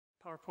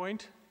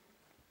PowerPoint.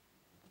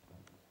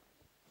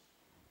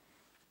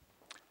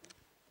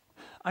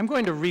 I'm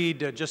going to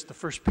read just the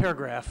first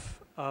paragraph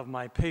of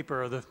my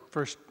paper, or the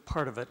first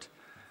part of it.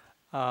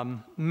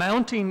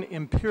 Mounting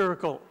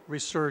empirical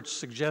research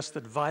suggests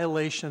that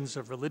violations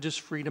of religious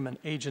freedom and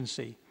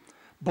agency,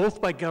 both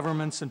by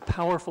governments and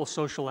powerful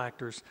social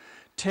actors,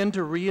 tend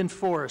to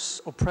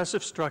reinforce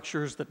oppressive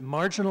structures that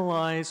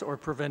marginalize or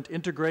prevent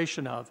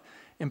integration of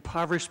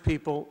impoverished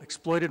people,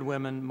 exploited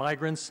women,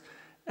 migrants,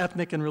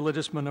 ethnic and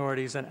religious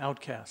minorities, and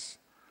outcasts.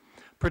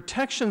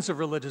 Protections of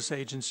religious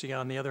agency,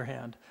 on the other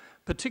hand,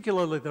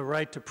 particularly the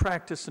right to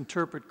practice,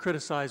 interpret,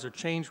 criticize, or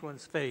change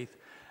one's faith,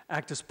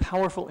 act as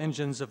powerful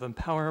engines of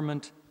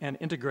empowerment and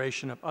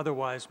integration of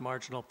otherwise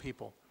marginal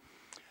people.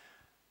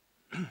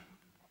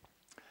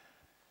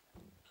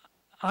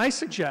 I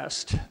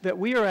suggest that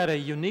we are at a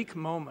unique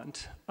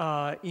moment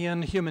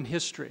in human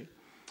history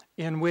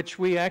in which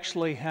we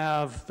actually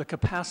have the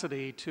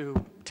capacity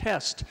to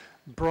test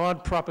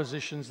broad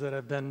propositions that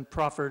have been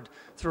proffered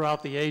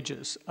throughout the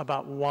ages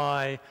about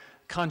why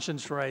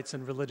conscience rights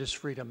and religious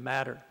freedom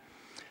matter.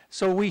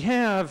 So we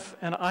have,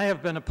 and I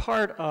have been a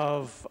part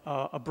of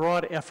a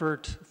broad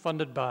effort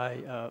funded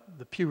by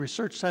the Pew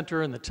Research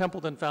Center and the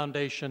Templeton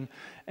Foundation,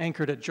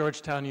 anchored at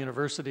Georgetown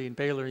University and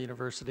Baylor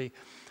University,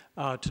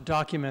 to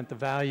document the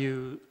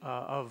value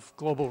of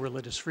global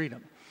religious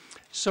freedom.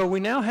 So we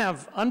now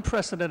have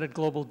unprecedented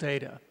global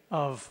data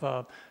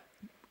of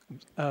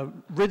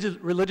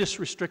religious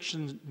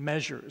restriction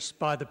measures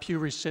by the Pew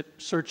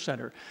Research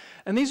Center.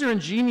 And these are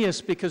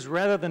ingenious because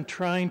rather than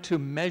trying to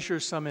measure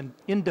some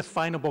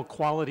indefinable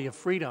quality of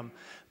freedom,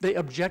 they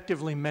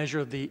objectively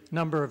measure the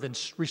number of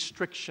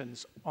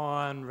restrictions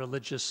on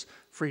religious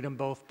freedom,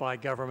 both by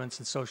governments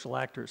and social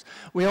actors.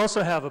 We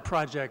also have a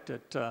project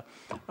at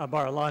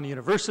Bar-Ilan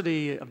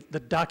University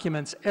that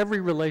documents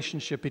every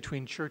relationship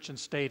between church and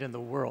state in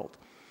the world.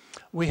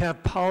 We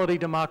have polity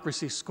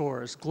democracy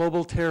scores,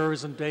 global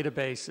terrorism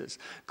databases,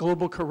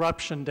 global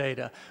corruption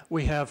data.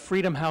 We have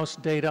Freedom House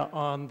data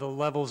on the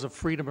levels of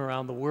freedom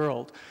around the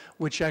world,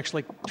 which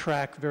actually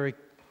track very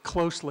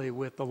closely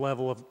with the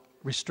level of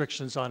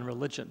restrictions on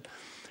religion.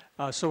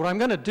 So what I'm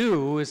going to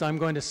do is I'm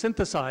going to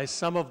synthesize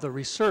some of the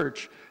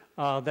research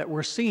that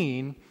we're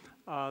seeing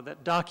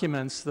that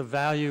documents the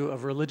value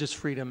of religious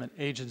freedom and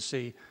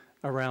agency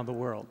around the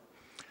world.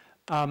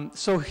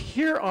 So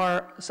here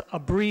are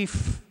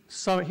brief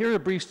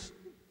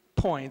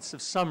points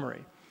of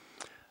summary.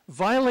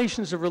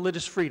 Violations of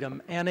religious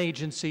freedom and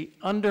agency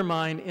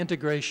undermine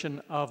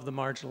integration of the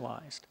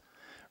marginalized.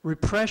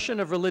 Repression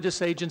of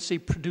religious agency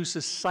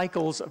produces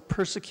cycles of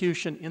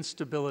persecution,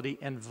 instability,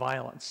 and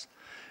violence.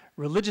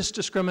 Religious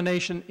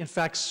discrimination, in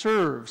fact,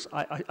 serves,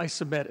 I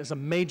submit, as a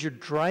major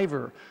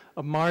driver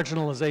of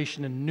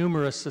marginalization in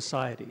numerous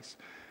societies.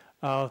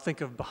 Think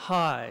of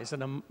Baha'is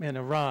in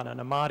Iran, and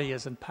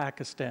Ahmadiyas in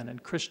Pakistan,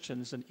 and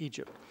Christians in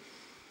Egypt.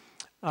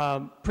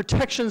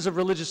 Protections of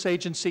religious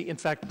agency, in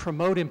fact,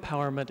 promote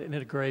empowerment and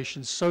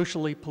integration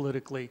socially,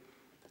 politically,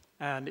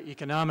 and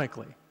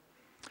economically.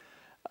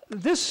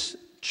 This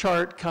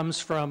chart comes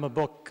from a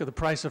book, The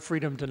Price of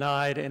Freedom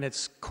Denied, and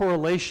its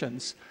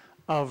correlations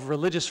of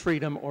religious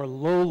freedom or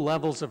low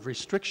levels of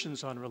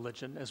restrictions on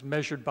religion, as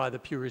measured by the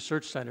Pew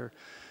Research Center,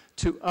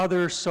 to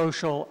other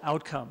social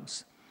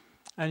outcomes.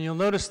 And you'll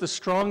notice the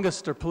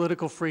strongest are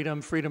political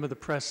freedom, freedom of the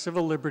press,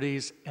 civil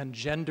liberties, and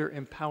gender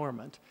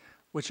empowerment,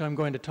 which I'm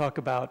going to talk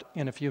about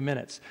in a few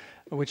minutes,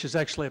 which is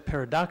actually a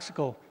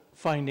paradoxical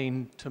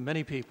finding to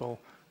many people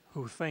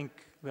who think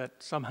that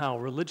somehow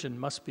religion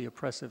must be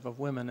oppressive of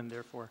women, and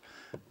therefore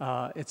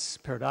it's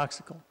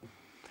paradoxical.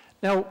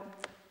 Now,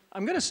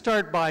 I'm going to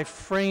start by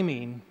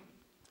framing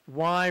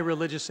why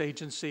religious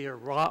agency or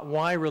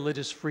why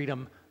religious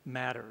freedom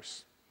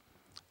matters.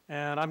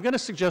 And I'm going to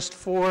suggest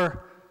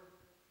 4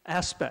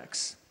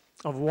 aspects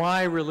of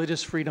why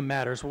religious freedom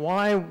matters,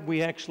 why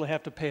we actually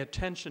have to pay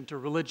attention to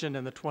religion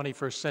in the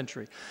 21st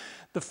century.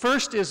 The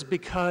first is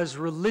because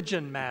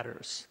religion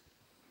matters.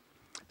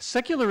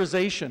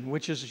 Secularization,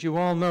 which is, as you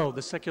all know,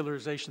 the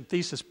secularization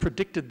thesis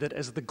predicted that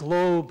as the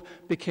globe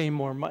became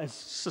more, as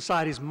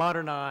societies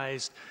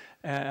modernized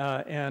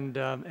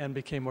and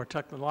became more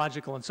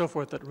technological and so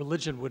forth, that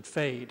religion would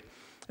fade.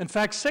 In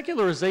fact,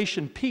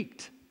 secularization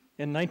peaked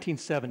in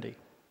 1970.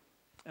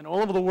 And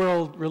all over the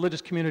world,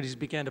 religious communities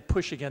began to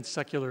push against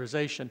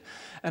secularization.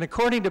 And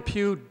according to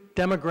Pew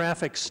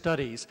demographic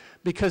studies,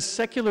 because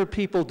secular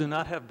people do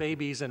not have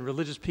babies and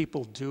religious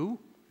people do,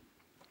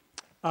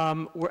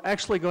 we're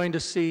actually going to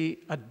see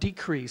a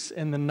decrease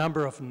in the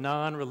number of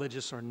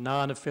non-religious or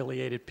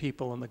non-affiliated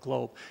people in the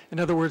globe. In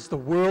other words, the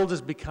world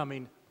is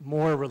becoming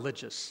more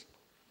religious.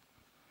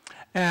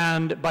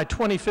 And by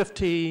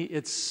 2050,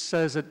 it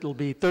says it'll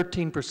be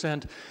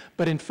 13%,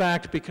 but in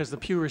fact, because the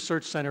Pew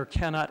Research Center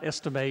cannot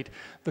estimate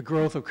the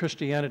growth of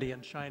Christianity in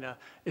China,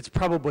 it's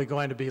probably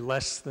going to be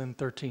less than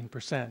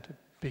 13%,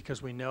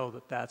 because we know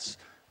that that's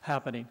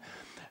happening.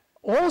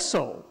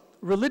 Also,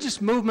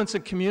 religious movements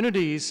and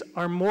communities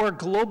are more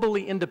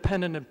globally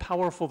independent and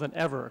powerful than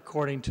ever,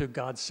 according to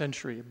God's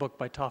Century, a book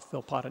by Toff,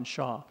 Philpott, and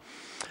Shaw.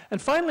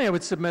 And finally, I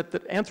would submit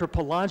that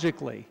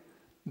anthropologically,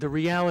 the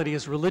reality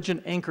is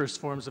religion anchors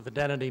forms of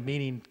identity,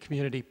 meaning,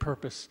 community,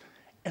 purpose,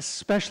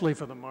 especially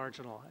for the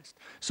marginalized.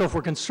 So if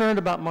we're concerned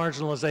about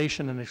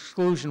marginalization and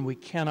exclusion, we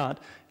cannot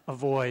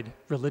avoid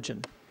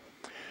religion.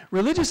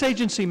 Religious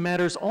agency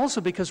matters also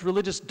because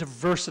religious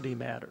diversity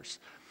matters.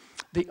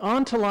 The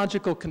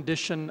ontological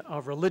condition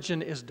of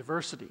religion is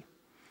diversity.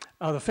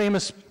 The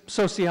famous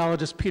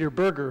sociologist Peter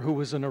Berger, who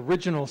was an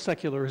original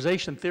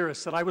secularization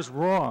theorist, said I was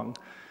wrong.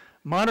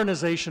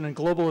 Modernization and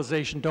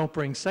globalization don't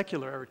bring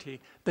secularity,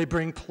 they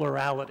bring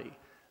plurality.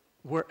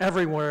 Where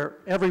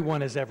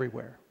everyone is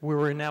everywhere.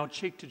 We're now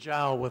cheek to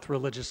jowl with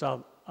religious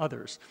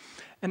others.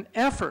 And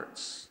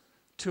efforts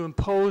to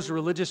impose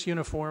religious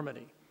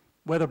uniformity,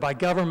 whether by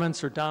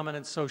governments or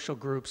dominant social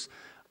groups,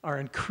 are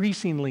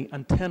increasingly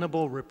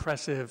untenable,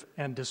 repressive,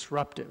 and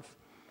disruptive.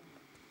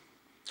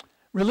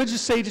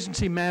 Religious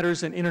agency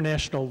matters in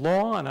international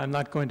law, and I'm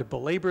not going to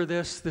belabor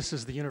this. This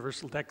is the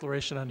Universal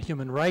Declaration on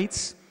Human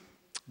Rights,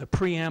 the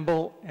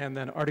preamble, and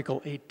then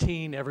Article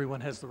 18,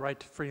 everyone has the right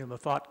to freedom of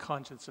thought,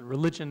 conscience, and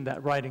religion.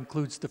 That right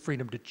includes the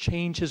freedom to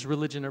change his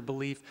religion or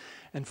belief,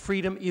 and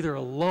freedom either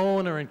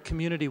alone or in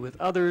community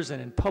with others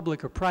and in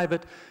public or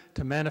private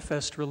to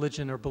manifest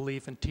religion or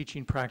belief in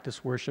teaching,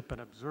 practice, worship, and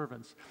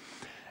observance.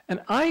 And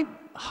I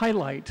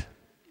highlight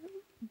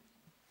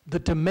the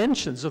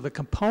dimensions of the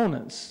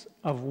components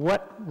of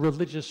what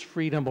religious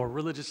freedom or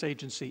religious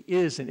agency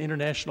is in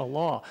international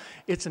law.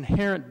 Its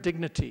inherent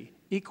dignity,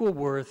 equal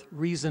worth,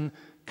 reason,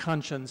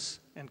 conscience,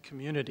 and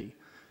community.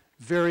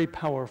 Very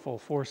powerful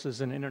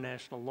forces in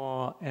international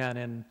law and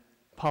in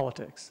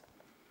politics.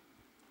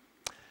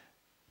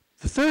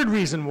 The third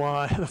reason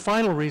why, the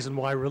final reason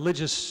why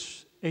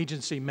religious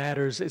agency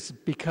matters is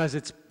because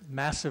it's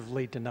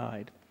massively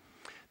denied.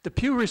 The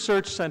Pew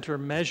Research Center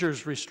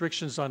measures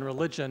restrictions on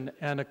religion,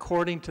 and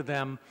according to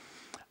them,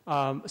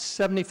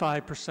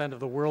 75%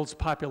 of the world's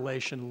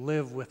population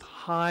live with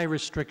high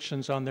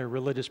restrictions on their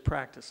religious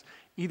practice,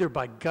 either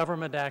by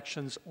government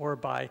actions or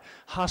by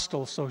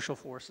hostile social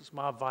forces,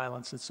 mob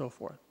violence, and so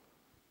forth.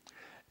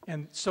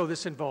 And so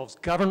this involves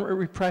government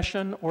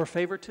repression or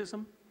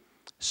favoritism,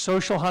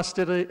 social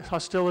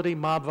hostility,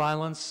 mob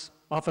violence,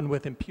 often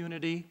with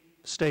impunity,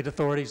 state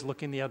authorities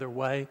looking the other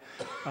way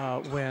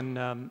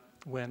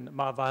when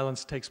mob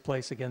violence takes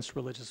place against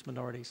religious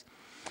minorities.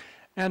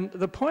 And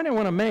the point I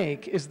want to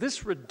make is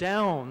this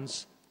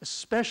redounds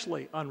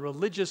especially on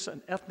religious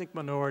and ethnic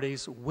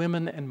minorities,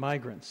 women, and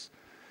migrants.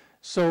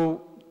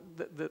 So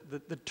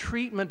the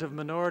treatment of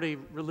minority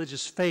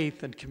religious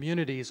faith and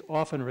communities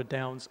often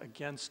redounds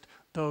against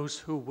those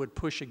who would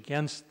push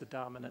against the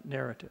dominant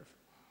narrative.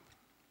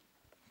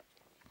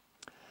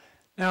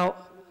 Now,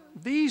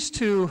 these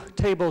two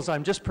tables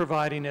I'm just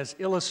providing as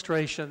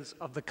illustrations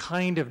of the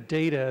kind of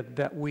data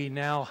that we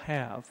now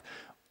have.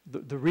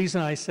 The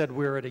reason I said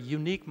we're at a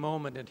unique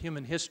moment in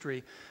human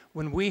history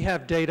when we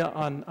have data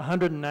on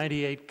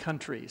 198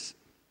 countries,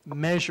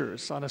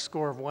 measures on a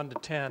score of 1 to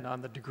 10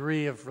 on the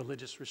degree of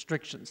religious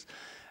restrictions.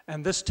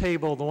 And this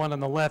table, the one on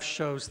the left,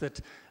 shows that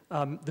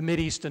the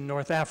Mideast and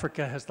North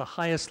Africa has the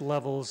highest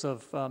levels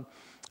of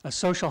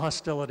social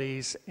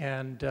hostilities,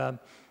 and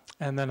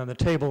then on the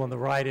table on the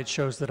right, it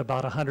shows that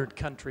about 100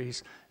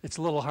 countries, it's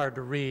a little hard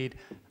to read,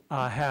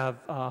 have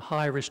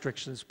high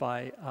restrictions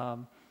by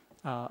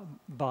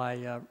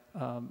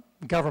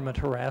government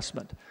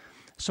harassment.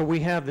 So we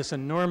have this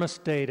enormous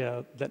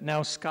data that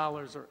now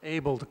scholars are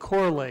able to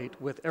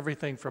correlate with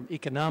everything from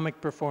economic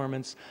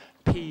performance,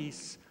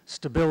 peace,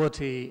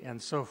 stability,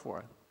 and so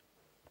forth.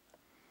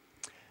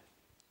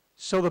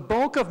 So the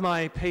bulk of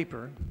my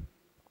paper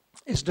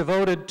is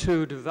devoted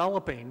to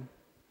developing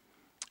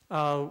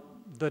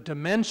the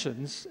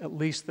dimensions, at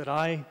least that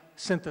I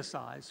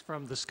synthesize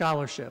from the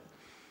scholarship,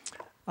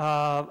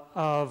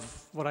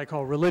 of what I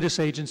call religious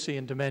agency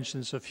and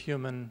dimensions of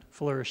human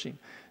flourishing.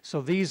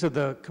 So these are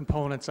the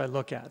components I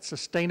look at: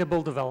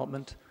 sustainable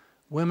development,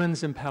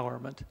 women's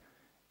empowerment,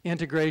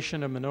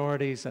 integration of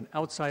minorities and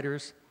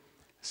outsiders,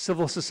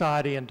 civil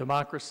society and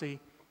democracy,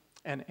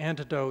 and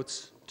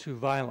antidotes to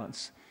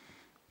violence.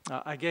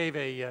 I gave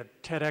a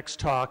TEDx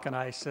talk, and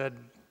I said,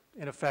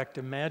 in effect,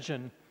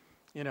 imagine,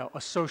 a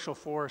social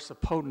force, a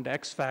potent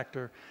X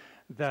factor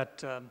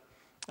that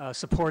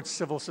supports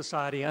civil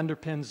society,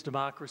 underpins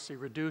democracy,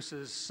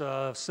 reduces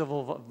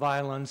civil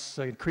violence,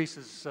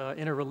 increases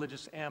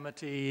interreligious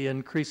amity,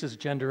 increases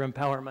gender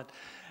empowerment.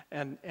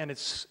 And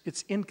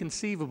it's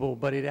inconceivable,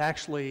 but it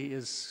actually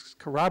is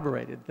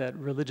corroborated that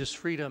religious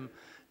freedom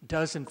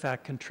does in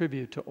fact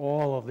contribute to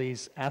all of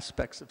these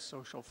aspects of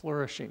social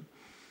flourishing.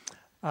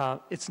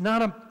 It's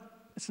not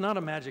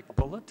a magic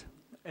bullet.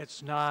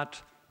 It's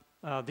not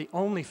the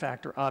only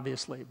factor,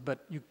 obviously,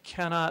 but you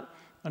cannot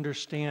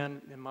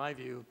understand, in my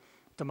view,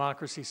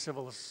 democracy,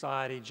 civil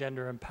society,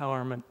 gender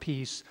empowerment,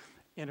 peace,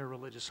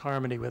 interreligious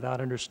harmony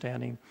without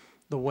understanding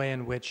the way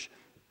in which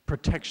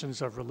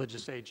protections of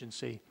religious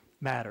agency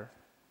matter.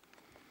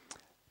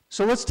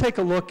 So let's take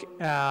a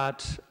look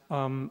at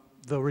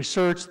the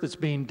research that's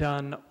being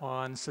done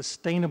on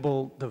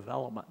sustainable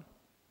development.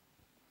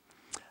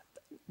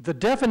 The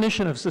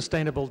definition of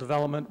sustainable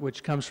development,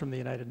 which comes from the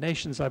United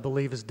Nations, I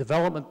believe, is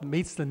development that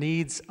meets the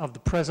needs of the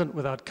present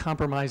without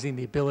compromising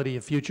the ability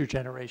of future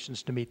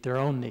generations to meet their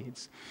own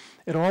needs.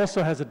 It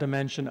also has a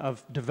dimension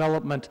of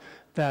development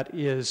that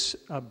is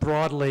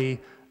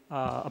broadly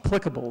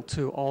applicable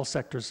to all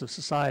sectors of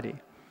society.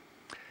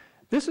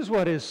 This is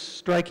what is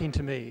striking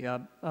to me.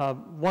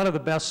 One of the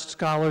best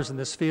scholars in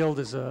this field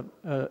is a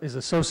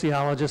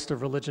sociologist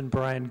of religion,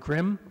 Brian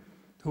Grimm,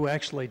 who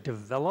actually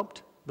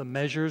developed the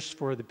measures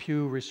for the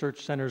Pew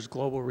Research Center's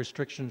Global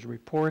Restrictions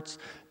Reports,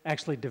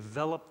 actually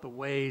developed the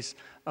ways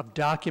of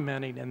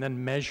documenting and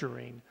then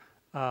measuring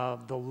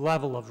the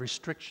level of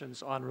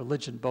restrictions on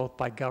religion, both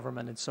by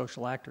government and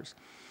social actors.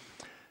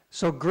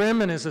 So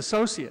Grimm and his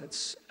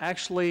associates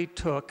actually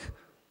took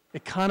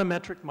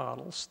econometric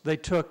models. They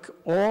took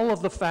all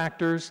of the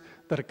factors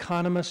that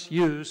economists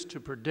use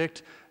to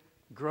predict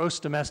gross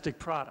domestic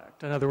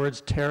product. In other words,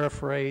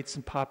 tariff rates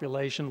and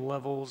population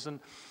levels and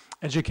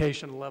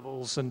education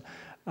levels and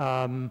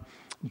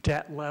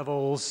debt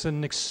levels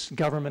and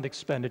government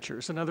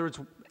expenditures. In other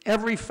words,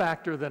 every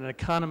factor that an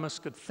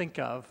economist could think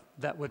of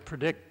that would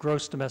predict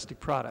gross domestic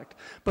product.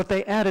 But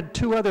they added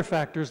two other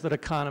factors that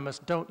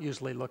economists don't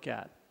usually look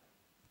at: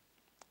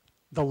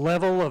 the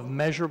level of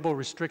measurable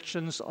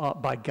restrictions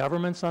by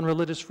governments on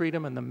religious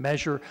freedom and the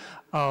measure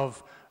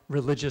of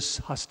religious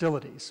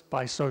hostilities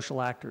by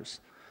social actors.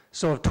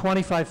 So of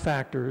 25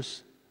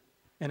 factors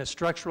in a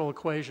structural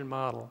equation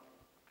model,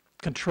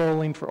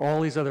 controlling for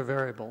all these other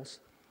variables,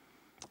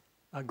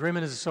 Grimm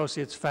and his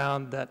associates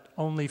found that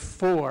only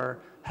 4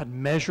 had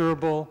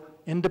measurable,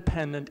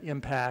 independent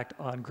impact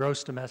on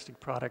gross domestic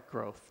product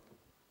growth: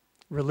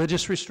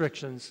 religious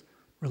restrictions,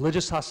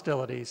 religious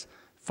hostilities,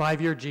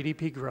 5-year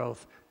GDP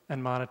growth,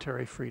 and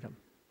monetary freedom.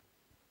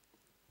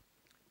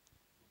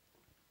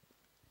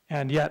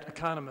 And yet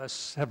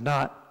economists have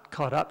not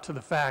caught up to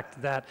the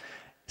fact that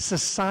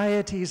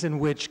societies in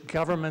which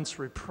governments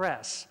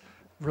repress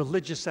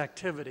religious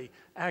activity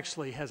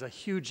actually has a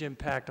huge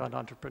impact on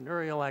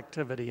entrepreneurial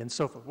activity and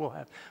so forth.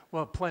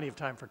 We'll have plenty of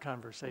time for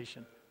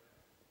conversation.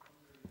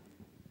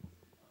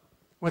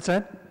 What's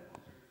that?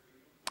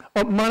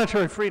 Oh,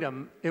 monetary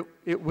freedom,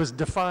 it was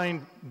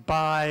defined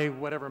by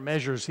whatever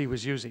measures he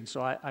was using.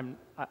 So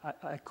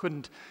I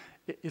couldn't,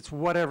 it's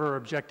whatever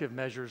objective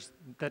measures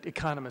that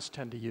economists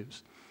tend to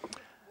use. What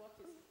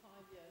is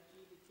 5-year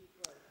GDP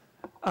growth?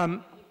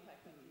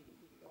 Impact on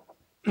GDP growth?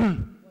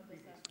 What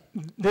does that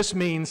mean? This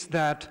means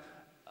that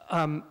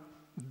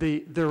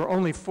there are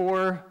only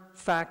 4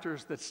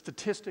 factors that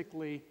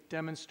statistically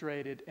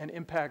demonstrated an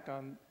impact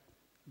on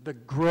the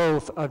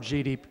growth of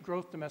GDP,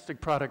 growth domestic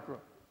product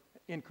growth,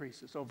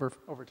 increases over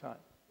time.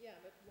 Yeah,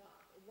 but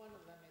one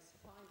of them is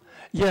 5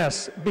 years.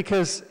 Yes,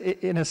 because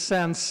in a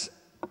sense,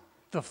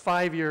 the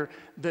 5-year,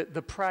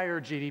 the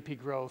prior GDP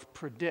growth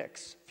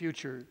predicts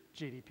future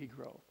GDP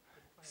growth,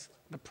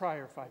 the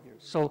prior 5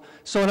 years. So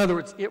in other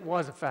words, it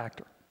was a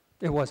factor.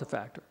 It was a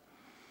factor.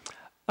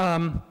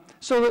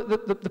 So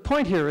the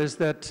point here is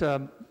that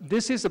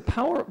this is a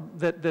power,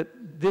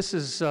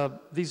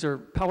 these are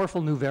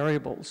powerful new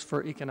variables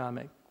for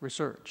economic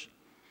research.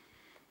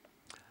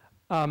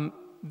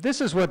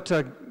 This is what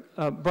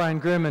Brian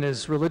Grimm and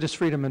his Religious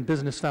Freedom and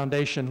Business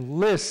Foundation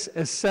lists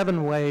as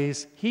 7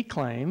 ways he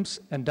claims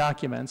and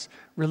documents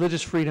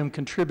religious freedom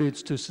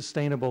contributes to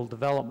sustainable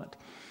development.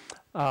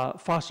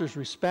 Fosters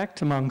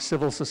respect among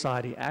civil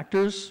society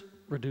actors,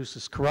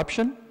 reduces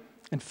corruption.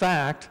 In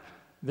fact,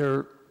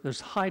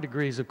 there's high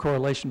degrees of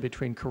correlation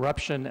between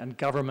corruption and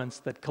governments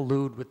that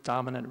collude with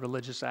dominant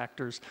religious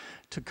actors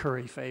to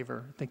curry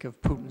favor. Think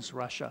of Putin's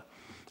Russia,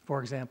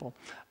 for example.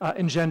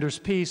 Engenders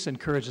peace,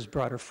 encourages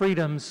broader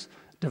freedoms,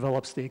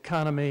 develops the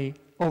economy,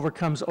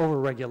 overcomes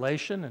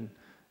overregulation, and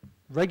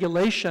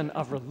regulation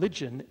of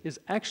religion is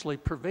actually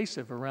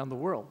pervasive around the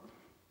world.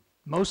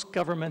 Most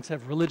governments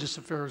have religious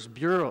affairs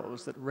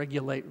bureaus that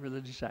regulate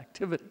religious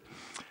activity.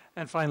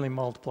 And finally,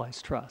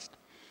 multiplies trust.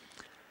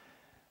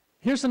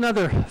 Here's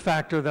another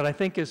factor that I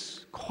think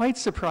is quite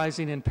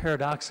surprising and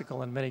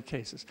paradoxical in many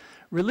cases: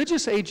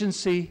 religious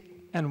agency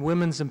and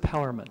women's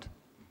empowerment.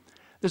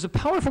 There's a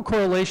powerful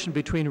correlation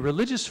between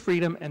religious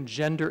freedom and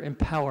gender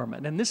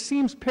empowerment, and this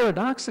seems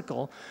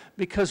paradoxical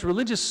because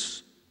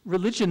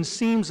religion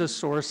seems a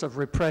source of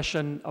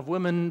repression of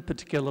women,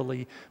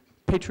 particularly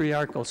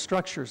patriarchal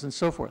structures and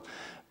so forth.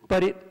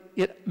 But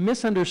it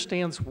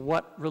misunderstands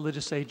what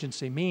religious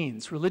agency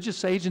means.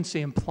 Religious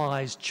agency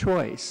implies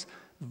choice,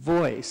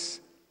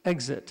 voice,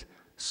 exit,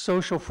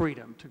 social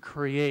freedom to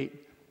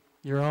create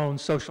your own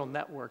social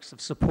networks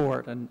of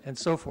support and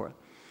so forth.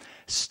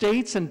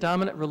 States and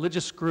dominant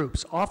religious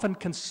groups often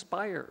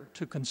conspire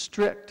to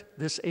constrict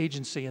this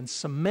agency and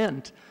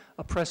cement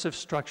oppressive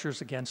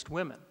structures against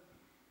women.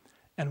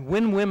 And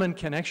when women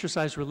can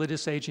exercise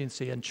religious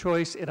agency and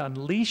choice, it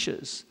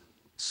unleashes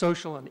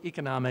social and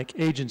economic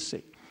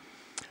agency.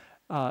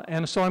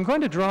 And so I'm going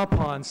to draw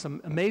upon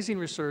some amazing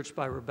research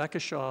by Rebecca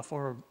Shaw,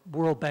 former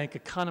World Bank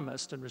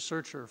economist and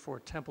researcher for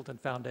Templeton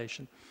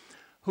Foundation,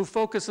 who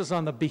focuses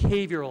on the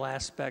behavioral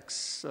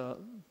aspects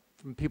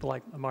from people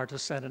like Amartya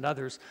Sen and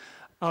others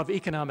of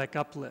economic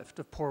uplift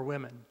of poor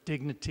women,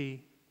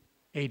 dignity,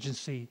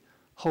 agency,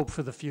 hope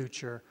for the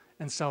future,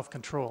 and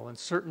self-control, and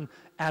certain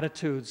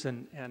attitudes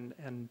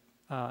and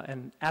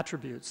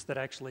attributes that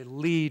actually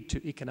lead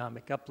to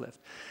economic uplift.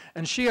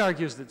 And she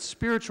argues that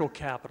spiritual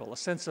capital, a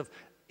sense of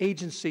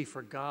agency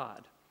for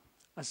God,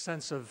 a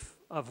sense of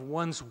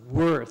one's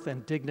worth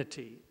and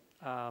dignity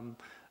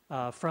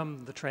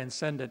from the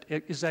transcendent,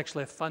 it is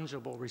actually a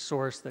fungible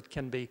resource that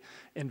can be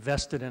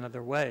invested in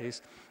other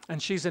ways.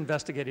 And she's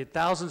investigated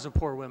thousands of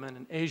poor women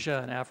in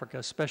Asia and Africa,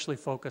 especially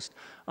focused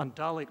on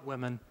Dalit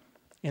women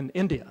in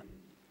India.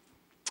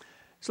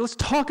 So let's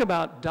talk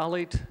about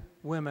Dalit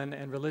women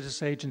and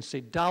religious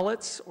agency.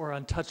 Dalits, or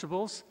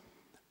untouchables,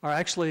 are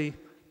actually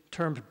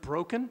termed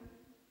broken,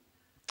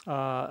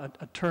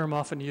 a term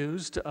often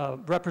used,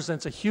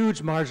 represents a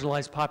huge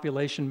marginalized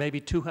population,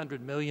 maybe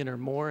 200 million or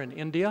more in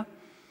India.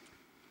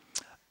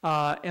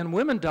 And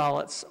women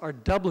Dalits are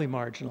doubly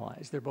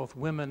marginalized. They're both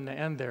women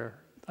and they're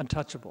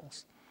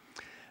untouchables.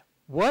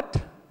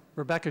 What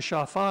Rebecca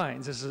Shaw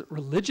finds is that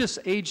religious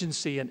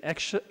agency and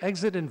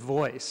exit and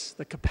voice,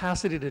 the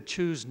capacity to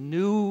choose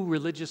new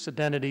religious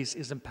identities,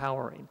 is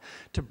empowering,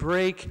 to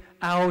break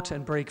out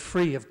and break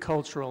free of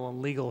cultural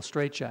and legal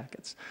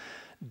straitjackets.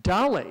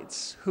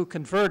 Dalits who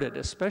converted,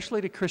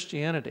 especially to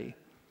Christianity,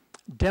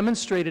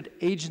 demonstrated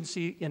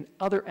agency in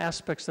other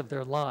aspects of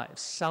their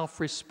lives: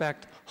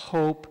 self-respect,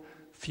 hope,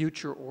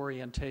 future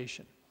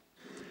orientation.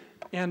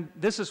 And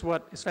this is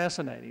what is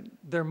fascinating.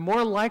 They're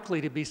more likely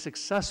to be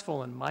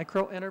successful in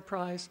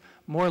micro-enterprise,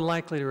 more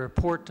likely to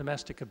report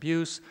domestic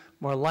abuse,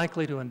 more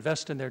likely to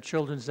invest in their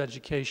children's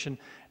education,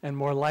 and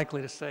more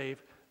likely to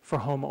save for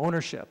home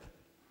ownership.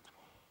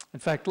 In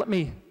fact, let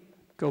me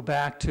go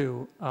back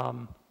to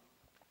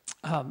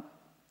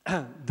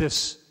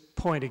this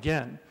point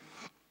again.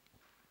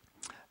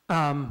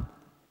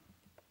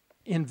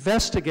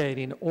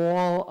 Investigating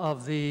all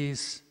of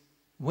these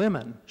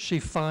women, she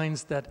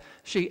finds that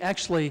she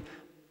actually,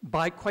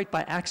 quite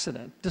by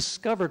accident,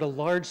 discovered a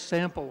large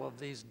sample of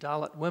these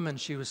Dalit women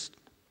she was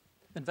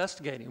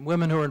investigating,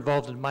 women who were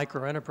involved in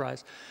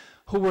microenterprise,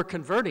 who were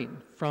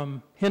converting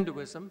from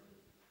Hinduism,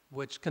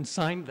 which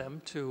consigned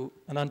them to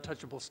an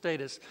untouchable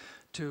status,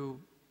 to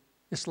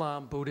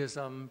Islam,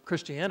 Buddhism,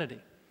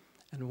 Christianity.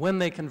 And when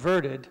they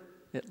converted,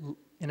 it,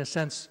 in a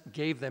sense,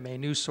 gave them a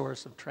new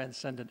source of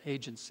transcendent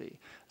agency,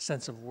 a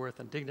sense of worth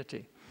and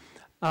dignity.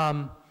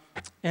 And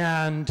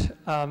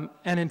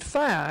in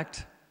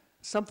fact,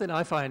 something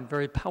I find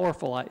very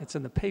powerful, it's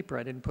in the paper,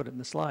 I didn't put it in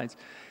the slides,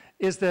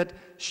 is that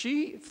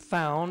she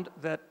found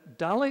that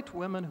Dalit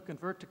women who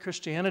convert to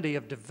Christianity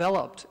have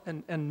developed,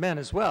 and men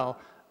as well,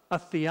 a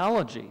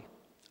theology,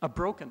 a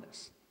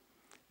brokenness,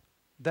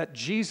 that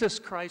Jesus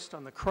Christ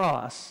on the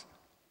cross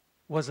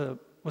was a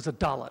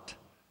Dalit,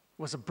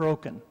 was a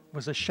broken,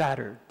 was a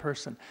shattered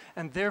person,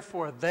 and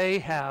therefore they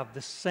have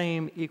the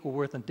same equal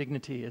worth and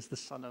dignity as the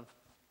Son of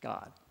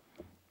God.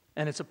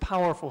 And it's a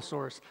powerful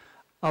source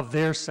of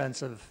their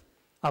sense of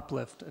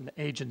uplift and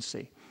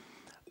agency.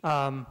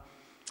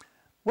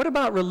 What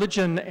about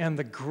religion and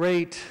the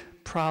great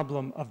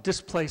problem of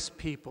displaced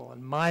people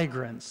and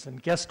migrants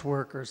and guest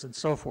workers and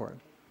so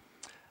forth?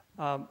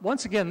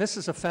 Once again, this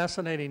is a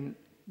fascinating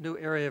new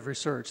area of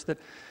research,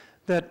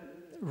 that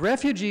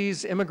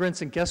refugees,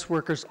 immigrants, and guest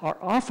workers are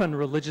often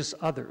religious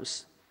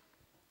others.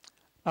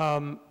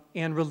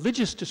 And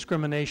religious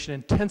discrimination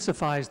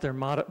intensifies their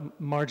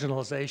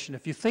marginalization.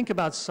 If you think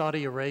about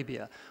Saudi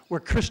Arabia, where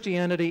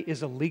Christianity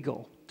is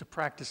illegal to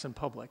practice in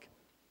public,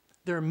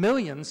 there are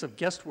millions of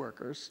guest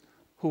workers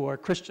who are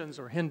Christians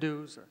or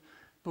Hindus or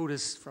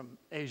Buddhists from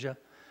Asia,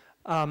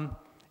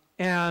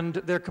 and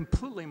they're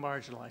completely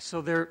marginalized.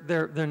 So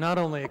they're not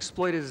only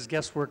exploited as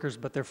guest workers,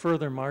 but they're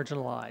further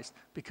marginalized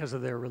because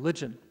of their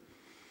religion.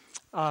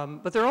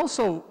 But they're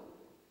also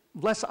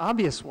less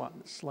obvious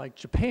ones, like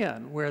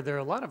Japan, where there are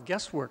a lot of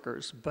guest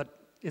workers,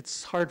 but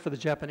it's hard for the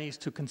Japanese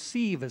to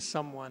conceive as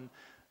someone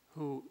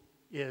who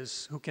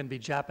can be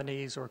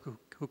Japanese or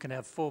who can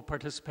have full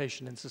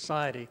participation in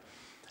society,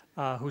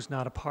 who's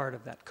not a part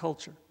of that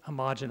culture,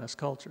 homogenous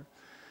culture.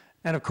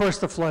 And of course,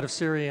 the flood of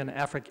Syrian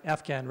and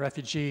Afghan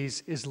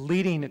refugees is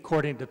leading,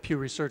 according to Pew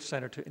Research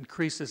Center, to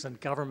increases in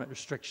government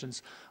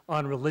restrictions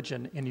on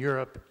religion in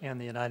Europe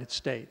and the United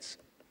States.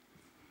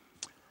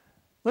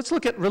 Let's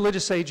look at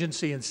religious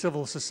agency in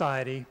civil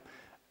society.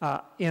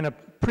 In a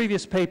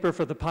previous paper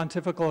for the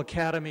Pontifical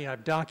Academy,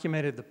 I've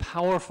documented the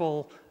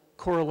powerful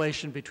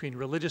correlation between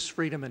religious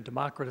freedom and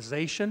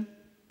democratization.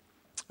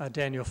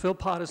 Daniel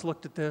Philpott has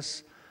looked at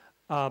this.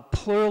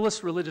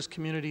 Pluralist religious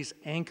communities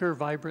anchor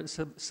vibrant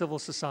civil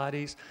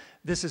societies.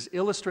 This is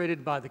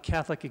illustrated by the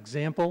Catholic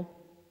example.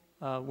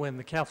 When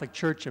the Catholic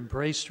Church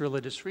embraced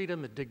religious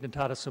freedom at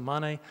Dignitatis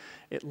Humanae,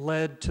 it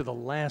led to the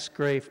last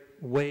great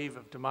wave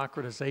of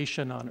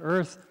democratization on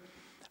earth.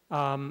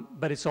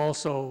 but it's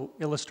also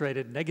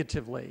illustrated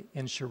negatively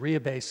in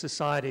Sharia-based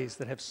societies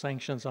that have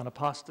sanctions on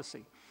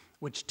apostasy,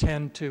 which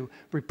tend to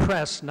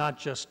repress not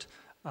just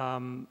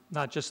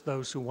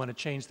those who want to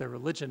change their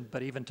religion,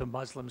 but even to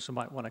Muslims who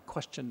might want to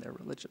question their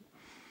religion.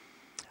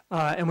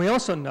 And we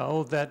also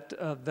know that,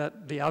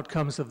 that the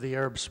outcomes of the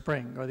Arab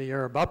Spring, or the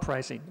Arab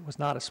Uprising, was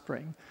not a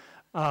spring,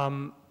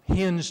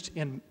 hinged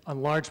in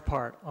large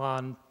part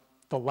on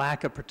the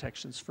lack of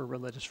protections for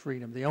religious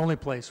freedom. The only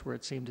place where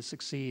it seemed to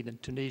succeed, in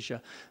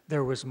Tunisia,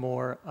 there was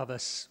more of a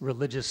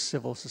religious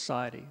civil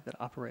society that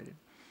operated.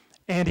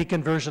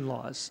 Anti-conversion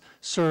laws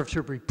served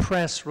to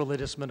repress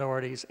religious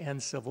minorities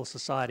and civil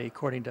society,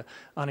 according to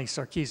Ani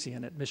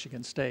Sarkeesian at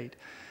Michigan State.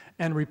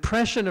 And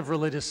repression of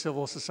religious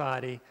civil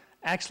society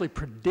actually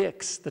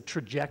predicts the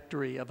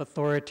trajectory of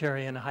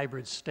authoritarian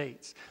hybrid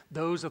states.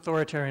 Those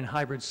authoritarian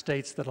hybrid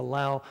states that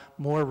allow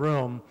more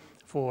room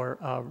for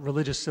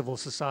religious civil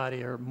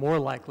society are more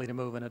likely to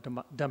move in a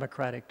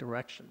democratic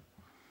direction.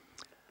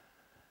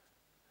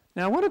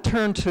 Now I want to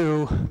turn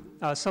to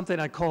something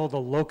I call the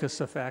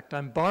locus effect.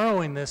 I'm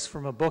borrowing this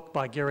from a book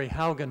by Gary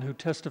Haugen, who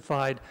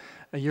testified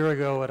a year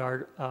ago at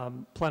our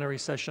plenary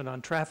session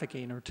on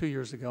trafficking, or 2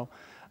 years ago.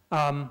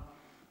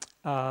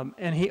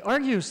 And he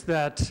argues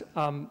that,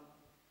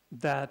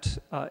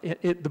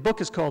 the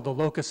book is called The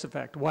Locus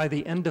Effect, Why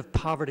the End of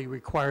Poverty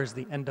Requires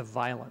the End of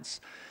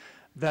Violence.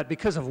 That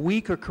because of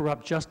weak or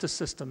corrupt justice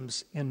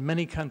systems in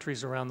many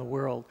countries around the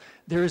world,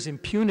 there is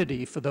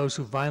impunity for those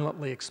who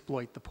violently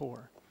exploit the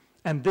poor.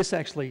 And this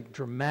actually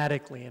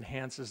dramatically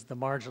enhances the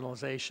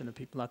marginalization of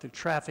people, not through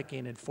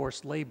trafficking and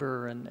forced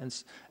labor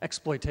and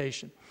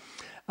exploitation.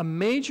 A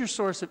major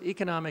source of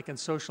economic and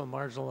social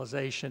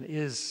marginalization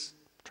is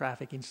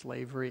trafficking,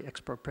 slavery,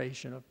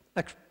 expropriation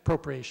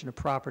of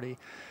property.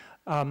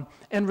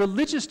 And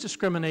religious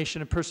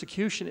discrimination and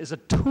persecution is a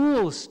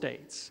tool of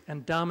states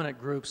and dominant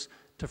groups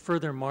to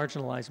further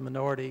marginalize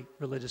minority,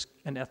 religious,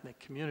 and ethnic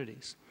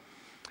communities.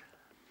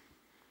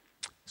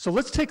 So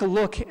let's take a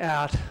look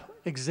at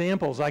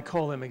examples, I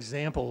call them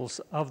examples,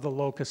 of the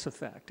locus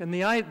effect. And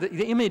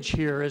the image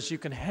here is you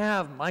can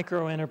have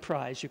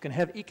micro-enterprise, you can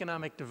have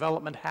economic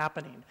development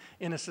happening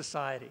in a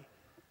society,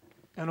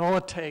 and all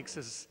it takes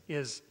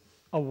is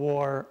a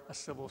war, a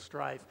civil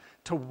strife,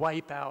 to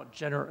wipe out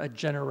a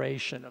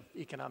generation of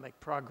economic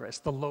progress.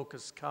 The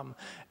locusts come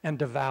and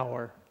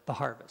devour the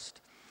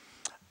harvest.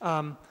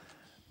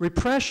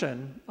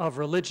 Repression of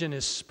religion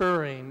is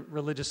spurring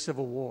religious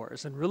civil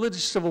wars. And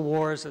religious civil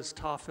wars, as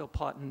Toff,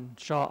 Philpott, and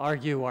Shaw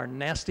argue, are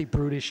nasty,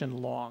 brutish, and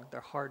long.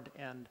 They're hard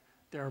to end.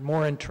 They're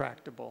more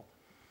intractable.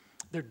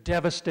 They're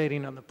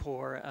devastating on the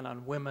poor and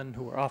on women,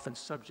 who are often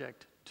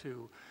subject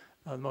to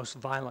the most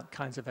violent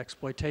kinds of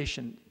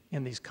exploitation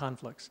in these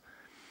conflicts.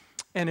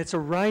 And it's a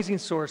rising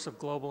source of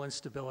global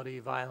instability,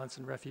 violence,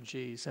 and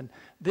refugees. And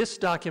this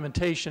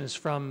documentation is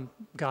from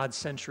God's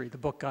Century, the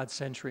book God's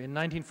Century. In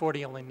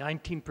 1940, only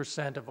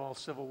 19% of all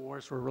civil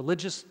wars were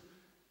religious.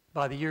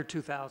 By the year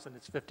 2000,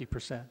 it's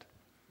 50%.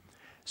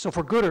 So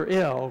for good or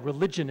ill,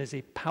 religion is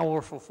a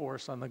powerful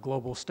force on the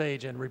global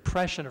stage, and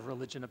repression of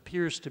religion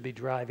appears to be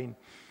driving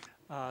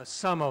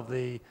some of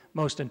the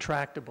most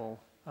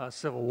intractable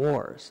civil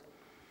wars.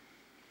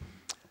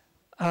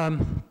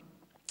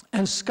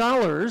 And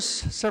scholars,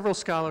 several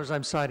scholars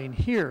I'm citing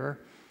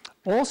here,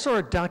 also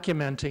are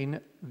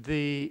documenting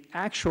the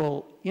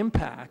actual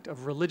impact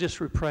of religious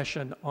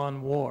repression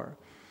on war.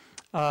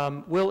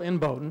 Will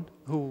Inboden,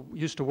 who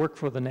used to work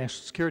for the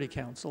National Security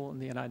Council in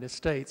the United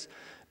States,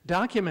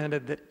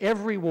 documented that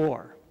every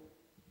war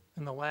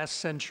in the last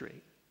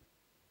century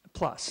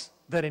plus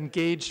that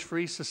engaged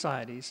free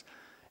societies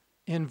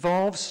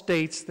involved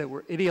states that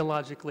were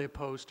ideologically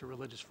opposed to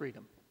religious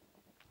freedom.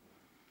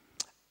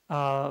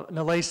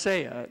 Nalay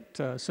Sayah at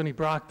SUNY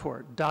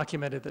Brockport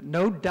documented that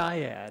no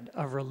dyad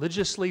of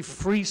religiously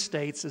free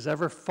states has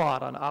ever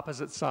fought on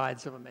opposite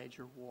sides of a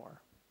major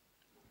war.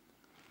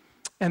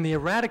 And the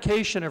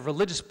eradication of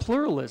religious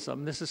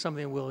pluralism, this is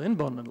something Will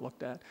Inboden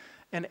looked at,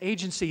 an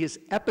agency is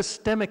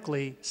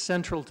epistemically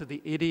central to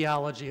the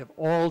ideology of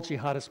all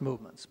jihadist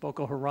movements,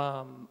 Boko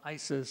Haram,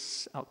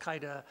 ISIS,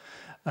 Al-Qaeda,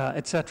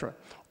 etc.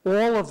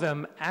 All of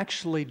them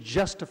actually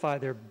justify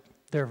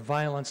their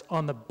violence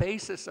on the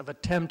basis of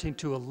attempting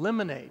to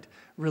eliminate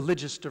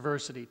religious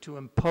diversity, to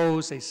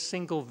impose a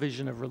single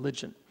vision of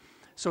religion.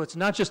 So it's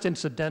not just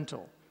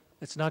incidental,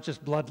 it's not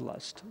just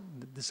bloodlust.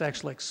 This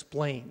actually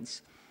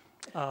explains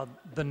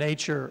the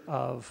nature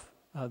of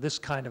this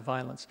kind of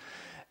violence.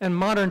 And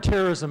modern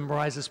terrorism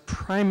rises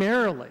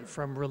primarily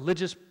from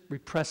religiously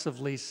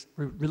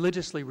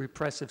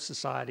repressive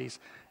societies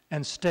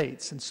and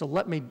states. And so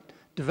let me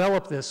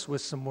develop this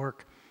with some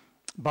work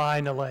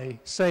by Nalay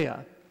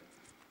Sayah.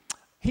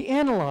 He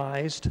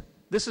analyzed,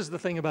 this is the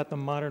thing about the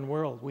modern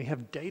world, we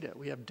have data.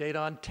 We have data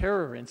on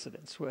terror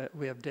incidents.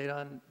 We have data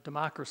on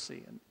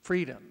democracy and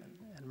freedom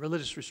and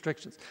religious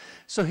restrictions.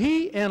 So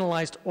he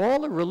analyzed all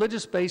the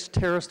religious-based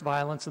terrorist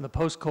violence in the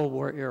post-Cold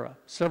War era,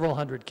 several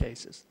hundred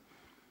cases.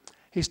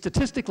 He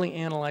statistically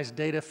analyzed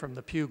data from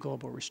the Pew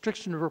Global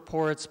Restriction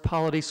Reports,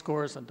 polity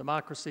scores on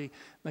democracy,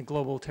 and the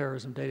Global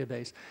Terrorism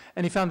Database.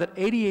 And he found that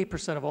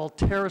 88% of all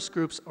terrorist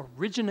groups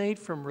originate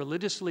from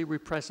religiously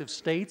repressive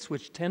states,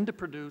 which tend to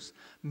produce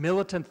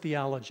militant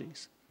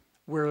theologies.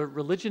 Where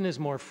religion is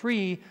more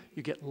free,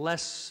 you get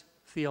less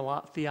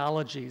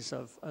theologies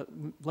of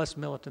less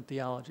militant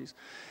theologies.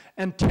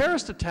 And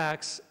terrorist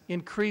attacks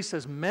increase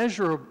as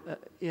measurable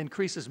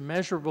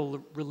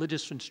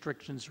religious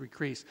restrictions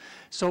decrease.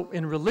 So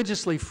in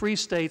religiously free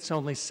states,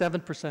 only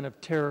 7% of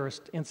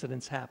terrorist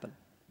incidents happen.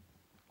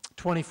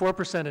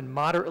 24% in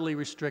moderately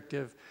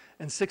restrictive,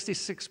 and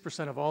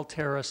 66% of all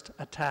terrorist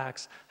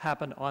attacks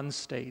happen on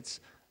states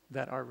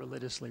that are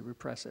religiously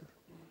repressive.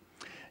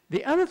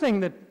 The other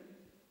thing that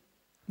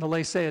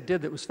Nalesea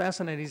did that was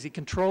fascinating is he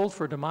controlled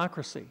for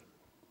democracy.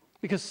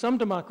 Because some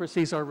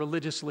democracies are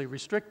religiously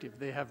restrictive.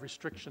 They have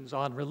restrictions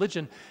on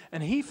religion.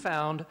 And he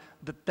found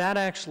that that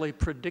actually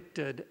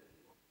predicted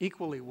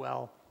equally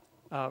well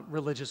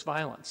religious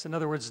violence. In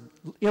other words,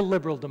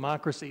 illiberal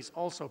democracies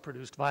also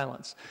produced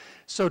violence.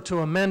 So to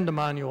amend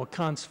Immanuel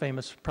Kant's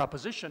famous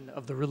proposition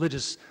of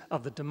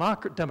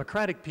the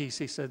democratic peace,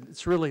 he said,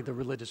 it's really the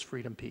religious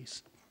freedom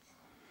peace.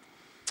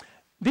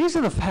 These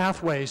are the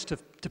pathways to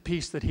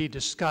peace that he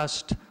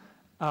discussed,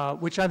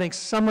 which I think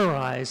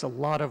summarize a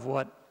lot of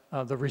what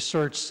the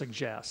research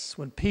suggests.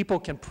 When people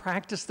can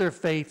practice their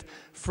faith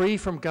free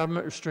from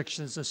government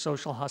restrictions and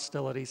social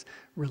hostilities,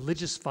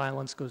 religious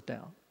violence goes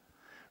down.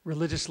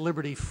 Religious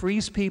liberty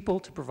frees people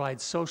to provide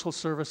social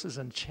services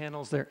and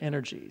channels their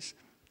energies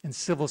in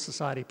civil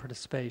society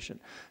participation.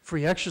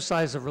 Free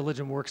exercise of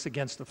religion works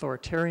against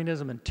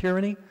authoritarianism and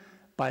tyranny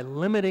by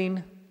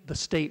limiting the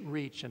state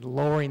reach and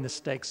lowering the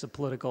stakes of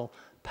political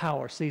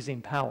power,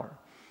 seizing power.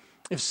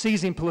 If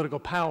seizing political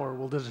power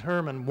will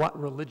determine what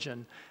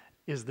religion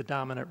is the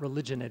dominant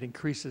religion, it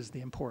increases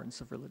the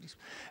importance of religious.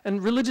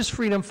 And religious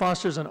freedom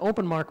fosters an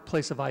open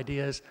marketplace of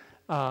ideas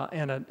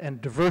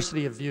and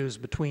diversity of views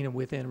between and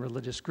within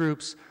religious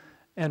groups,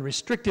 and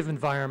restrictive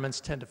environments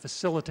tend to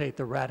facilitate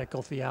the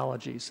radical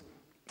theologies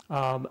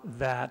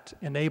that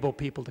enable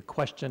people to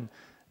question,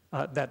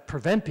 that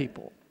prevent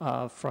people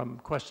from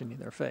questioning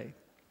their faith.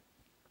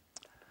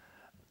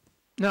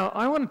 Now,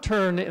 I want to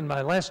turn in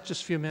my last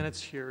just few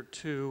minutes here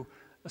to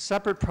a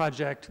separate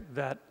project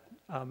that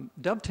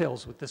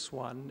dovetails with this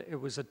one. It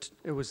was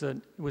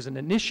an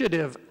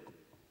initiative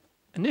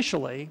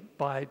initially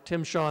by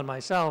Tim Shaw and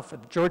myself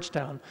at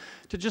Georgetown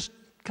to just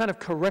kind of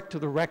correct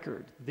the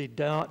record, the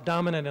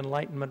dominant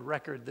Enlightenment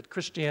record that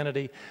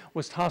Christianity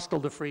was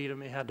hostile to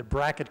freedom. You had to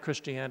bracket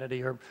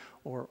Christianity or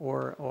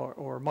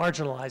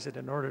marginalize it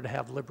in order to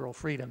have liberal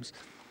freedoms.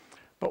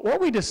 But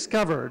what we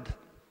discovered,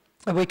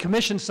 and we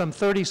commissioned some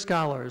 30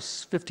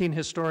 scholars, 15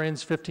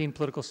 historians, 15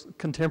 political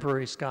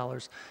contemporary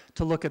scholars,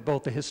 to look at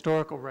both the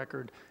historical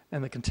record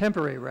and the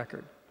contemporary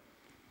record.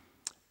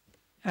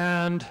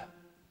 And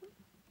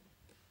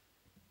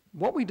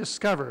what we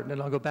discovered,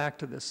 and I'll go back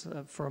to this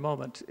for a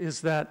moment,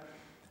 is that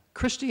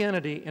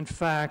Christianity, in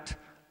fact,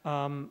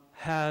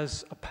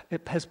 has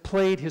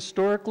played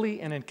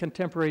historically and in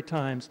contemporary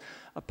times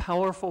a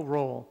powerful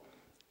role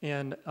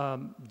in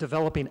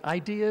developing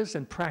ideas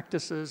and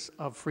practices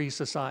of free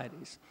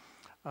societies.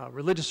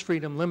 Religious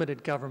freedom,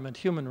 limited government,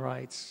 human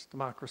rights,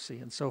 democracy,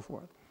 and so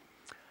forth.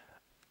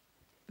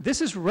 This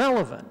is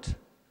relevant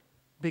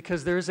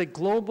because there is a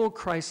global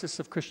crisis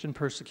of Christian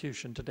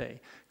persecution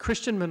today.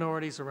 Christian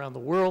minorities around the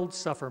world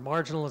suffer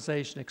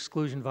marginalization,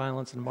 exclusion,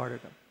 violence, and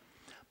martyrdom.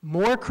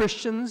 More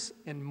Christians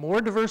in more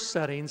diverse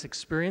settings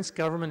experience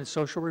government and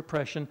social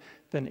repression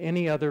than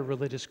any other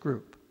religious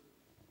group.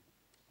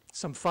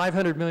 Some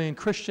 500 million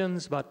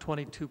Christians, about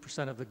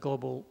 22% of the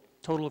global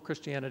total of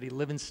Christianity,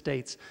 live in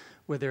states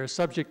where they're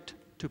subject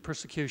to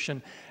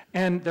persecution,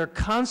 and they're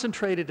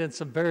concentrated in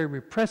some very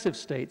repressive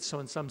states. So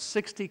in some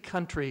 60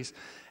 countries,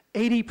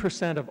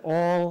 80% of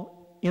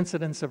all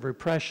incidents of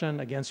repression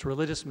against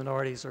religious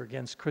minorities are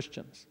against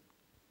Christians.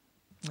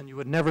 And you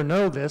would never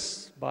know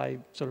this by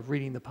sort of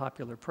reading the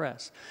popular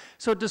press.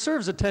 So it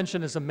deserves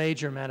attention as a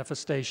major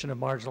manifestation of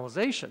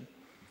marginalization,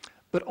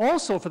 but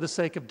also for the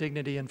sake of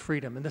dignity and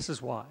freedom, and this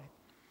is why.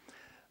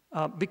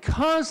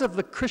 Because of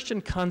the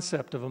Christian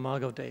concept of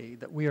Imago Dei,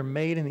 that we are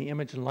made in the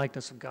image and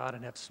likeness of God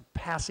and have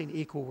surpassing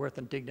equal worth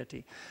and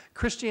dignity,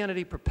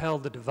 Christianity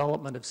propelled the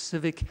development of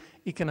civic,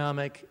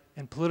 economic,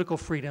 and political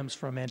freedoms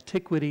from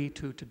antiquity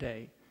to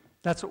today.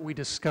 That's what we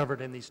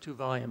discovered in these two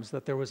volumes,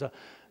 that there was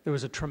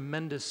a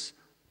tremendous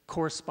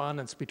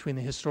correspondence between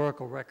the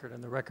historical record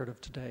and the record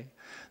of today.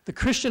 The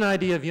Christian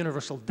idea of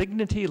universal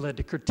dignity led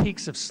to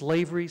critiques of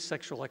slavery,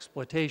 sexual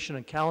exploitation,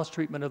 and callous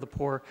treatment of the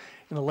poor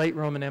in the late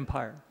Roman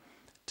Empire.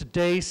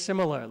 Today,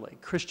 similarly,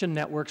 Christian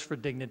networks for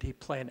dignity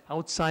play an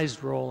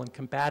outsized role in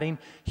combating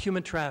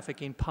human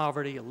trafficking,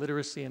 poverty,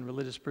 illiteracy, and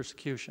religious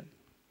persecution.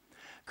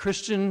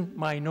 Christian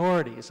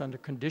minorities under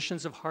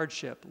conditions of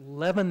hardship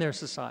leaven their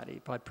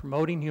society by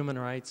promoting human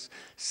rights,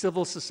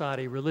 civil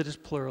society, religious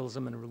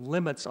pluralism, and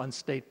limits on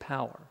state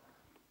power.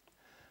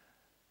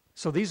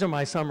 So these are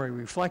my summary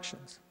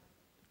reflections.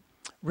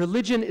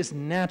 Religion is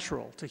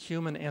natural to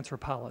human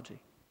anthropology.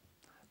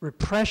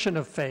 Repression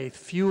of faith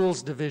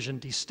fuels division,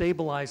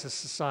 destabilizes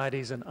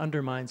societies, and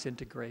undermines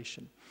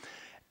integration.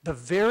 The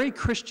very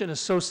Christian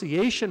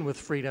association with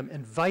freedom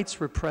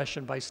invites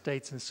repression by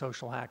states and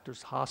social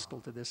actors hostile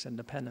to this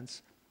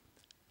independence.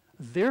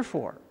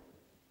 Therefore,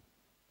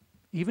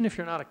 even if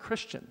you're not a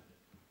Christian,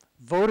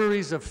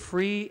 votaries of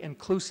free,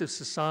 inclusive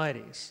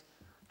societies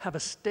have a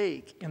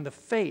stake in the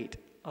fate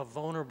of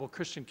vulnerable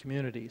Christian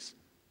communities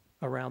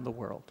around the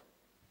world.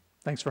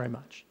 Thanks very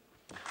much.